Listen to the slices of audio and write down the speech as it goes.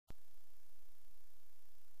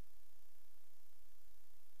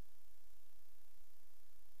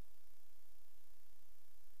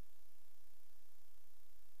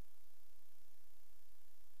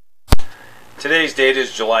Today's date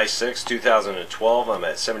is July 6, 2012. I'm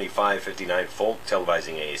at 7559 Folk,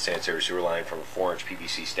 televising a sanitary sewer line from a 4-inch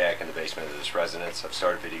PVC stack in the basement of this residence. I've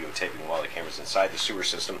started videotaping while the camera's inside the sewer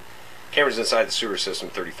system. Camera's inside the sewer system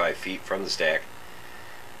 35 feet from the stack.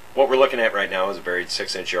 What we're looking at right now is a buried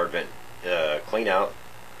 6-inch yard vent clean out.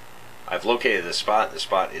 I've located the spot. The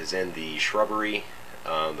spot is in the shrubbery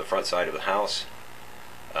on the front side of the house.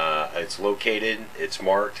 It's located, it's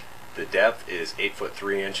marked. The depth is 8 foot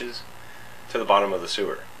 3 inches to the bottom of the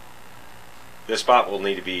sewer. This spot will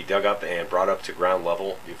need to be dug up and brought up to ground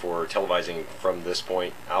level before televising from this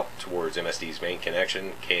point out towards MSD's main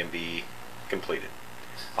connection can be completed.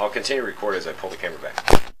 I'll continue to record as I pull the camera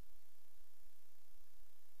back.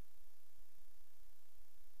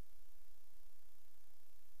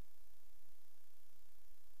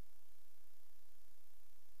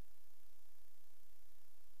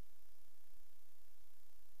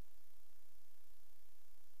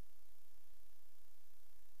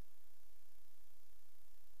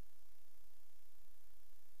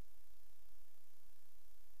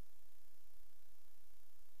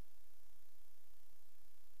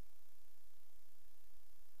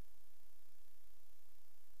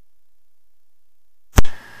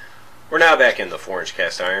 We're now back in the 4-inch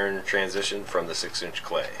cast iron transition from the 6-inch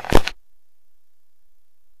clay.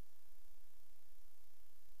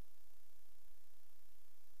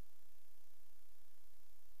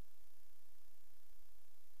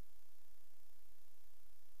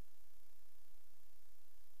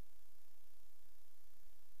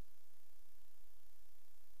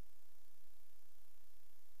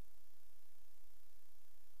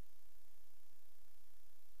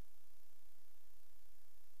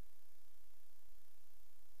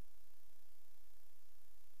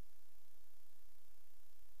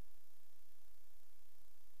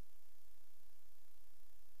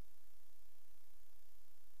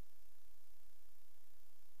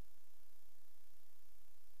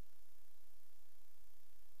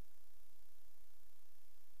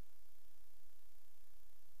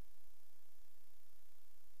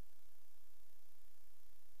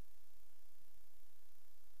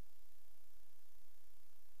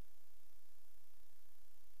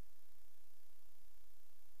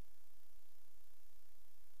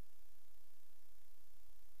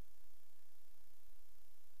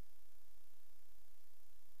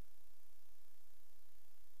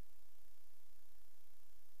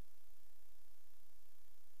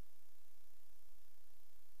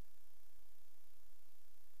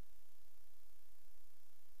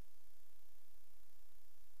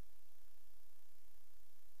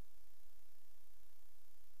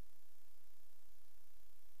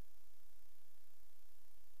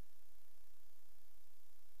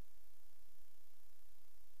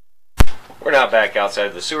 We're now back outside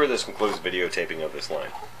of the sewer. This concludes videotaping of this line.